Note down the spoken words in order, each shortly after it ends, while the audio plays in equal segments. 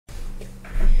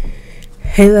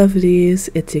Hey lovelies,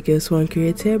 it's your girl Swan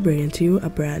creator bringing to you a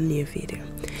brand new video.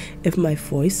 If my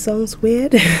voice sounds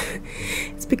weird,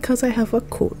 it's because I have a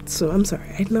cold, so I'm sorry.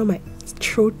 Right now my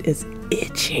throat is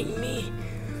itching me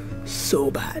so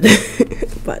bad,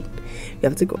 but we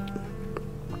have to go.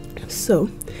 So,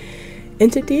 in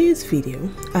today's video,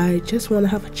 I just want to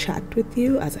have a chat with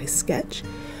you as I sketch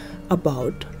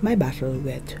about my battle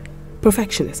with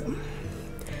perfectionism.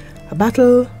 A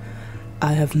battle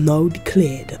I have now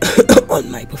declared on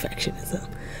my perfectionism.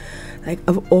 Like,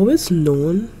 I've always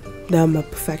known that I'm a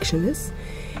perfectionist.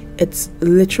 It's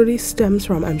literally stems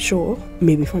from, I'm sure,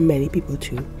 maybe from many people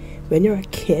too, when you're a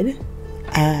kid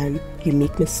and you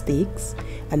make mistakes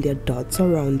and the adults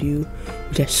around you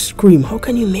just scream, how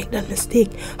can you make that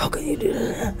mistake? How can you do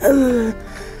that?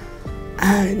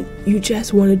 And you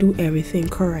just want to do everything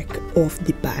correct off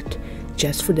the bat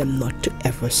just for them not to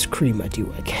ever scream at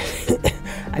you again.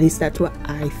 At least that's what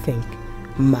I think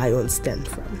my own stem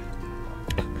from.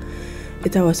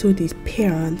 It's also these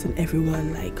parents and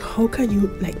everyone, like, how can you,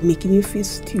 like, making you feel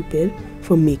stupid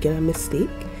for making a mistake.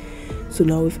 So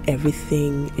now if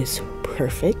everything is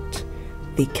perfect,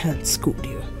 they can't scold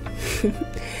you.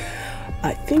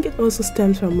 I think it also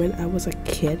stems from when I was a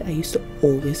kid. I used to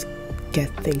always get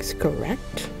things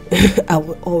correct. I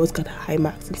always got high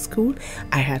marks in school.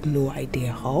 I had no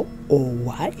idea how or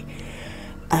why.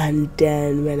 And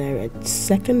then when I went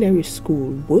secondary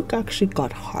school, work actually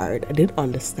got hard. I didn't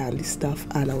understand this stuff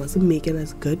and I wasn't making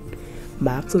as good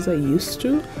marks as I used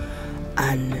to.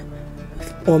 And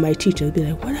all my teachers be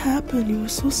like, what happened? You were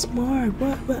so smart.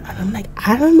 What? And I'm like,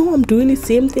 I don't know. I'm doing the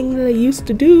same thing that I used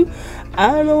to do.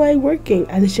 I don't know why it's working.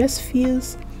 And it just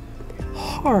feels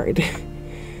hard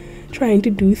trying to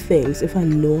do things if I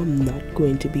know I'm not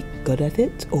going to be good at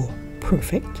it or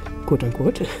perfect, quote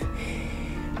unquote,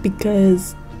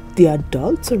 because the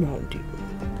adults around you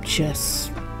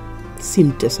just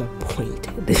seem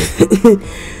disappointed.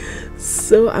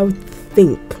 So I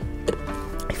think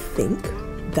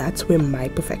that's where my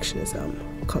perfectionism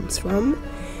comes from.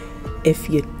 If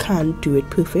you can't do it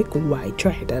perfect, why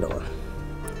try it at all?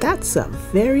 That's a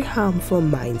very harmful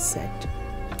mindset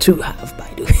to have,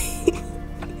 by the way.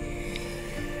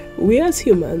 We as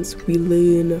humans, we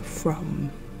learn from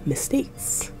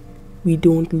mistakes. We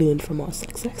don't learn from our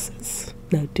successes.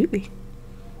 Now, do we?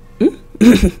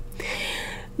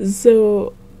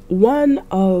 So, one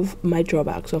of my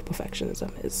drawbacks of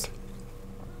perfectionism is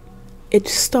it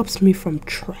stops me from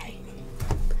trying.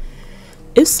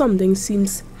 If something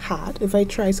seems hard, if I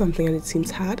try something and it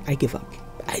seems hard, I give up.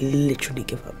 I literally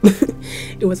give up.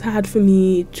 It was hard for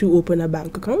me to open a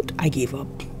bank account. I gave up.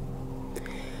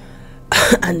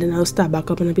 And then I'll start back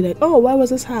up and I'll be like, oh, why was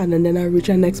this hard? And then I'll reach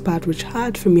the next part which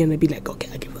hard for me and I'll be like, okay,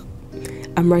 I give up.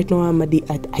 Right now I'm at the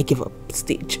I give up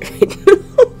stage right now.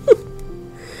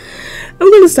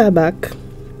 I'm gonna start back.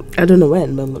 I don't know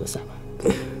when, but I'm gonna start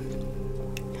back.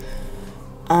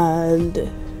 And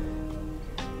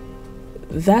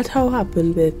that how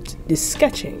happened with the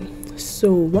sketching.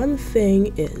 So one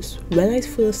thing is, when I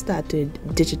first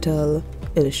started digital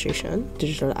illustration,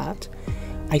 digital art,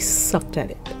 I sucked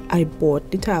at it. I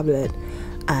bought the tablet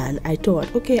and I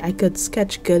thought, okay, I could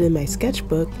sketch good in my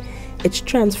sketchbook. It's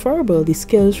transferable, the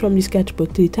skills from the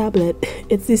sketchbook to the tablet,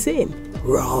 it's the same.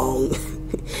 Wrong.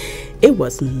 It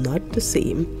was not the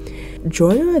same.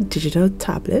 Drawing on a digital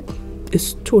tablet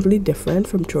is totally different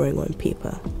from drawing on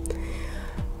paper.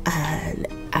 And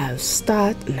I'll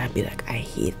start and I'll be like, I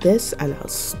hate this, and I'll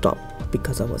stop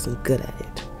because I wasn't good at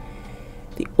it.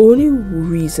 The only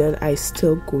reason I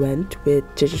still went with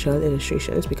digital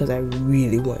illustration is because I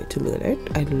really wanted to learn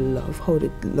it. I love how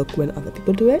it look when other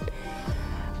people do it.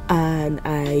 And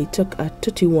I took a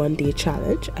 31-day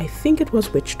challenge. I think it was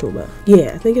Witchtober.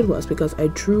 Yeah, I think it was, because I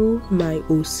drew my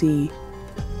OC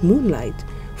Moonlight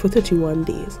for 31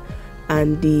 days.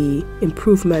 And the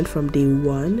improvement from day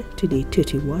 1 to day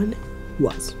 31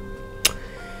 was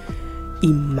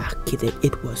immaculate.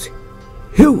 It was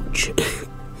huge.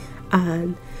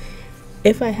 And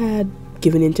if I had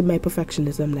given into my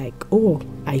perfectionism, like, oh,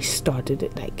 I started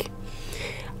it, like,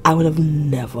 I would have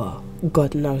never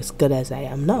gotten as good as I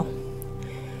am now.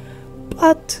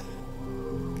 But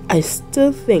I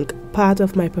still think part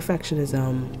of my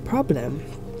perfectionism problem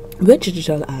with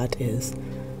digital art is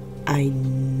I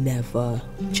never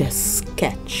just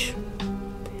sketch.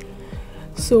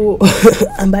 So,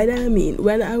 and by that I mean,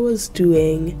 when I was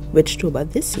doing Witchtober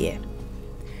this year,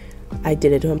 I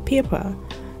did it on paper,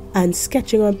 and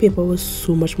sketching on paper was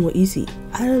so much more easy.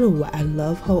 I don't know why. I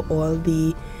love how all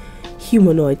the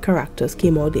humanoid characters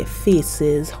came out, their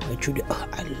faces, how I drew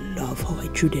I love how I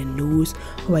drew their nose,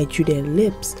 how I drew their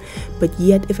lips. But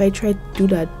yet if I try to do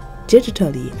that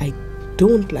digitally, I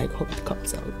don't like how it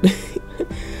comes out.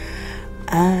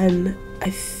 And I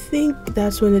think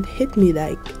that's when it hit me,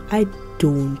 like, I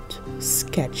don't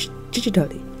sketch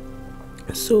digitally.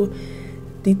 So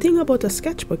the thing about a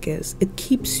sketchbook is it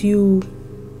keeps you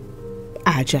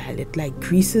agile. It like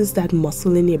greases that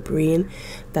muscle in your brain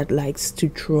that likes to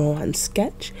draw and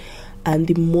sketch. And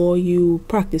the more you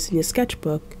practice in your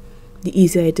sketchbook, the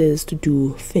easier it is to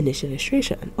do finished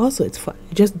illustration. Also, it's fun.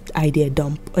 Just idea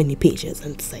dump on your pages,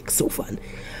 and it's like so fun.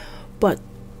 But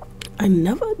I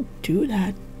never do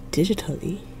that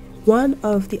digitally. One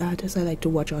of the artists I like to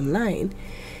watch online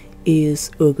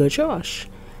is Urga Josh,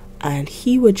 and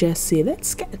he would just say, let's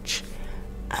sketch,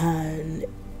 and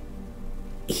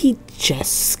he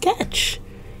just sketch,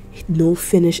 no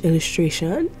finished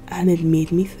illustration. And it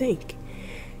made me think,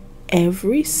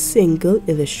 every single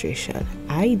illustration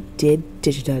I did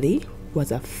digitally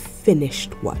was a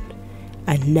finished one.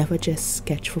 I never just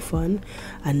sketch for fun.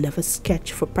 I never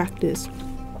sketch for practice.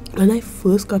 When I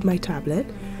first got my tablet,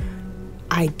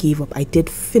 I gave up. I did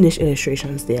finish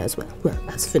illustrations there as well. Well,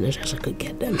 as finished as I could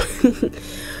get them.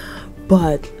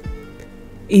 But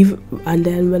and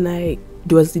then when I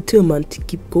was determined to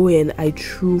keep going, I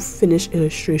drew finished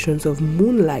illustrations of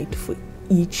moonlight for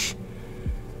each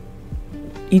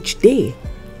day.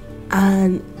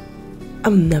 And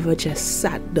I've never just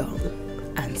sat down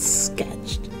and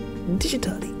sketched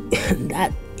digitally. And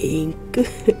that ain't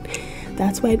good.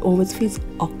 That's why it always feels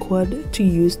awkward to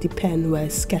use the pen while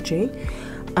sketching.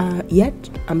 Yet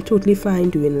I'm totally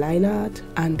fine doing line art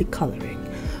and the coloring.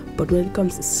 But when it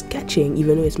comes to sketching,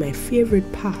 even though it's my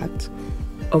favorite part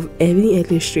of any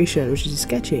illustration, which is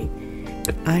sketching,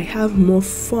 I have more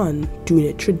fun doing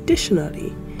it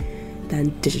traditionally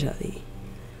than digitally.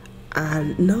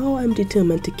 And now I'm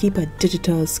determined to keep a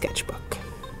digital sketchbook.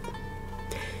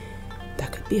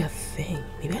 That could be a thing.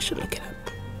 Maybe I should look it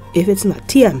up. If it's not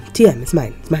TM, it's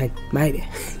mine, my idea.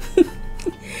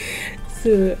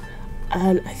 So,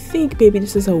 and I think maybe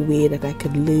this is a way that I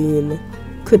could learn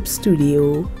Clip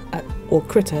Studio or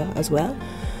Critter as well.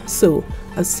 So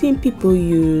I've seen people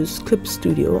use Clip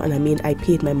Studio, and I mean, I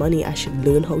paid my money, I should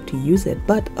learn how to use it.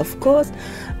 But of course,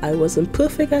 I wasn't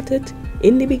perfect at it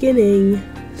in the beginning.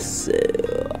 So,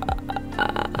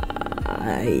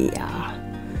 yeah.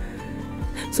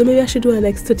 So maybe I should do a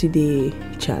next 30-day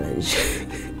challenge.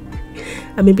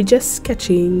 And maybe just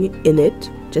sketching in it,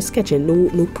 just sketching,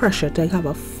 no pressure to have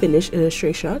a finished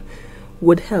illustration,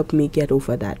 would help me get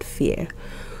over that fear.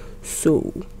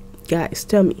 So, guys,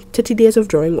 tell me, 30 days of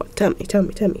drawing what? Tell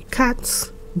me.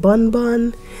 Cats, bun,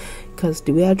 because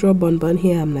the way I draw bun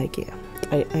here, I'm like, yeah,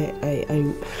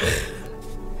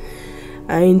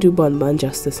 I ain't do bun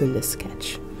justice in this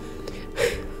sketch.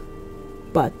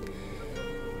 But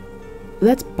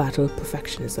let's battle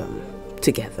perfectionism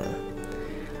together.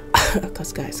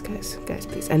 Because guys,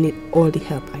 please, I need all the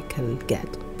help I can get.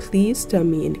 Please tell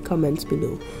me in the comments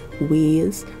below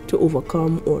ways to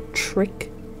overcome or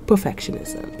trick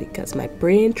perfectionism, because my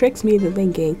brain tricks me into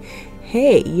thinking,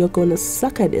 hey, you're gonna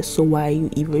suck at this, so why are you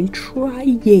even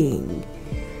trying?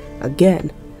 Again,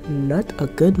 not a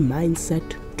good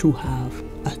mindset to have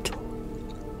at all.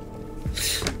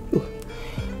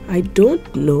 I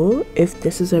don't know if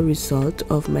this is a result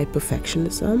of my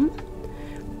perfectionism,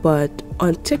 but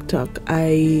on TikTok,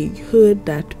 I heard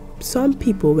that some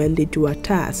people, when they do a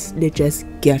task, they just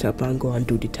get up and go and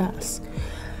do the task.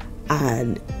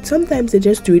 And sometimes they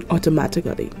just do it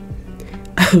automatically.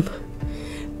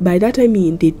 By that I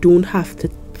mean they don't have to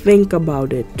think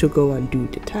about it to go and do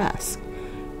the task.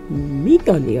 Me,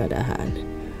 on the other hand,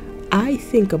 I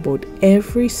think about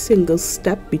every single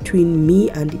step between me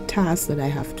and the task that I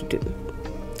have to do.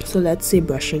 So let's say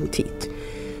brushing teeth.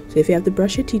 So if you have to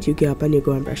brush your teeth, you get up and you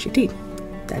go and brush your teeth.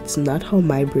 That's not how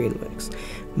my brain works.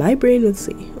 My brain would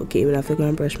say, okay, when I have to go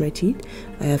and brush my teeth,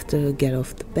 I have to get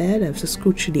off the bed, I have to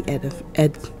scooch to the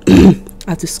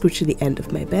end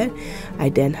of my bed. I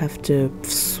then have to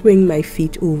swing my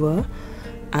feet over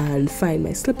and find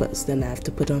my slippers. Then I have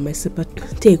to put on my slipper,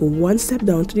 take one step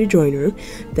down to the drawing room.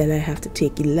 Then I have to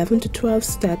take 11 to 12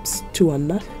 steps to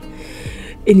another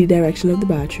in the direction of the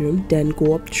bathroom. Then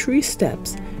go up 3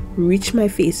 steps, reach my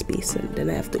face basin. Then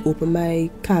I have to open my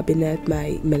cabinet,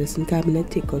 my medicine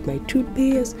cabinet, take out my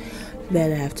toothpaste.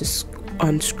 Then I have to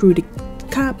unscrew the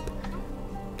cap,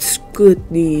 squirt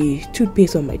the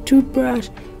toothpaste on my toothbrush,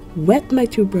 wet my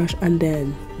toothbrush, and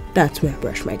then that's when I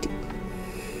brush my teeth.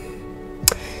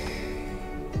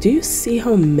 Do you see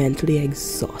how mentally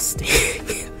exhausting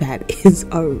that is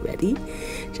already?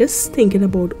 Just thinking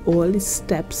about all the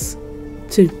steps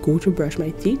to go to brush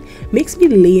my teeth makes me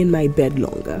lay in my bed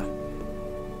longer.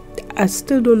 I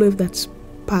still don't know if that's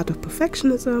part of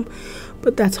perfectionism,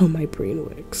 but that's how my brain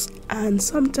works. And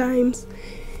sometimes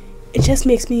it just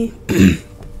makes me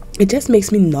it just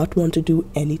makes me not want to do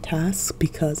any task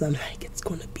because I'm like, it's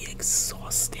gonna be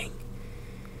exhausting.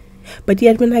 But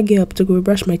yet when I get up to go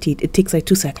brush my teeth, it takes like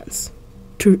 2 seconds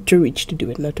to reach to do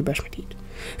it, not to brush my teeth.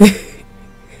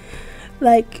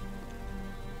 Like,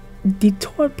 the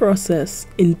thought process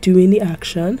in doing the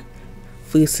action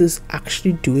versus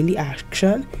actually doing the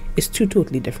action is two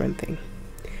totally different things.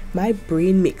 My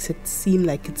brain makes it seem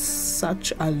like it's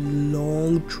such a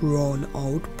long, drawn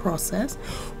out process,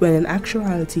 when in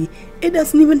actuality, it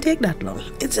doesn't even take that long.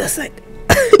 It's just like,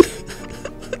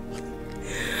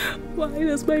 why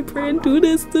does my brain do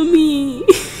this to me?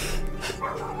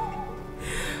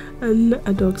 And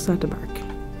a dog started to bark.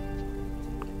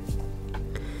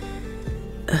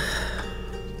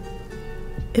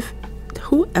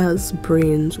 Who else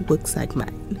brains works like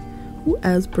mine? Who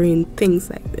else brain thinks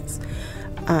like this?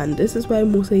 And this is why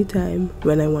most of the time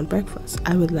when I want breakfast,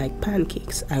 I would like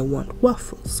pancakes. I want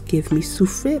waffles. Give me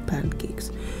souffle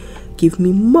pancakes. Give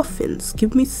me muffins.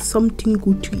 Give me something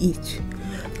good to eat.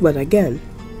 But again,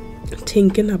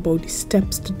 thinking about the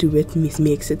steps to do it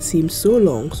makes it seem so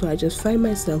long. So I just find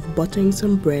myself buttering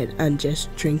some bread and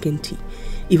just drinking tea,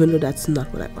 even though that's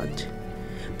not what I want.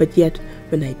 But yet,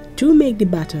 when I do make the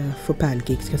batter for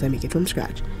pancakes, because I make it from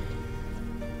scratch,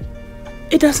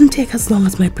 it doesn't take as long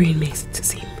as my brain makes it to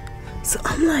seem. So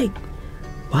I'm like,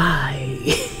 why?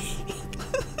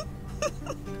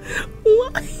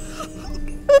 Why?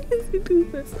 Why does he do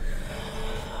this?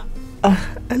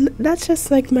 And that's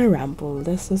just like my ramble.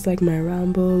 That's just like my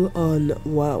ramble on,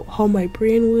 wow, how my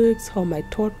brain works, how my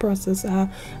thought process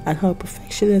are, and how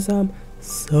perfectionism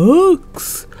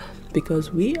sucks.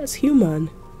 Because we as human,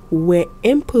 we're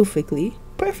imperfectly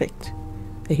perfect.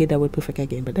 I hate that word perfect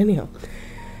again, but anyhow.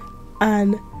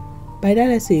 And by that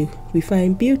I say, we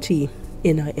find beauty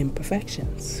in our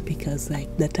imperfections. Because like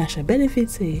Natasha Benefit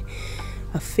say,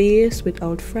 a face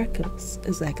without freckles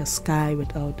is like a sky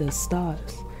without the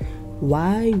stars.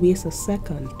 Why waste a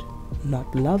second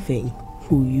not loving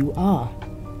who you are?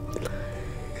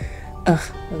 I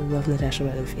love Natasha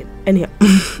Benefit. Anyhow,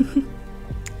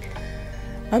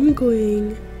 I'm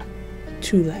going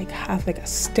to like have like a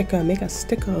sticker, make a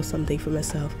sticker or something for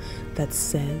myself that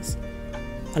says,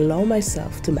 allow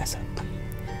myself to mess up.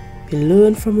 We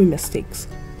learn from my mistakes.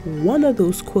 One of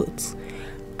those quotes.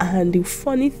 And the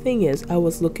funny thing is, I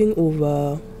was looking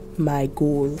over my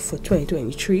goal for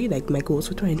 2023, like my goals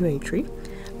for 2023.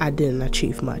 I didn't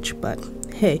achieve much, but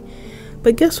hey.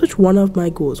 But guess which one of my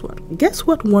goals were? Guess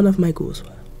what one of my goals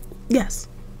were? Yes.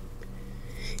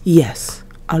 Yes.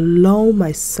 Allow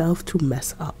myself to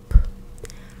mess up.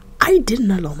 I didn't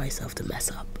allow myself to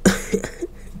mess up.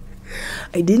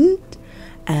 I didn't,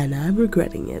 and I'm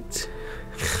regretting it.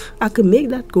 I could make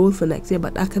that goal for next year,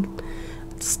 but I could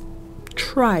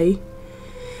try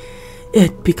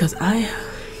it because I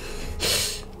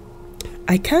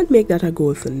can't make that a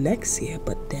goal for next year,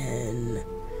 but then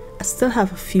I still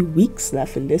have a few weeks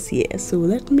left in this year, so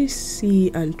let me see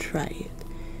and try it.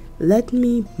 Let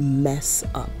me mess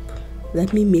up.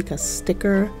 Let me make a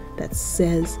sticker that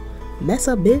says, mess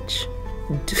up, bitch.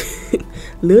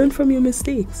 Learn from your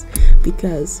mistakes,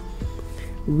 because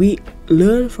we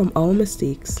learn from our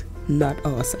mistakes, not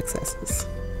our successes.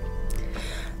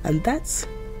 And that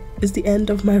is the end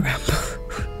of my ramble.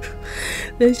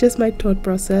 That's just my thought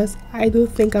process. I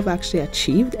don't think I've actually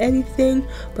achieved anything,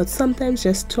 but sometimes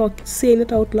just saying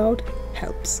it out loud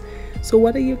helps. So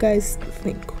what do you guys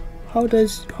think? How do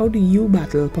you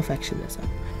battle perfectionism?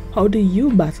 How do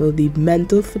you battle the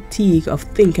mental fatigue of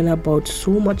thinking about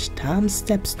so much damn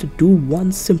steps to do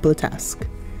one simple task?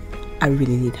 I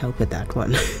really need help with that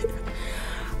one.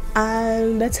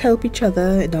 And let's help each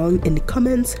other down in the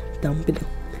comments down below.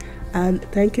 And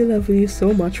thank you, lovely,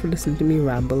 so much for listening to me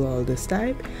ramble all this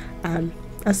time. And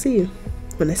I'll see you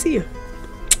when I see you.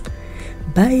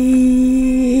 Bye.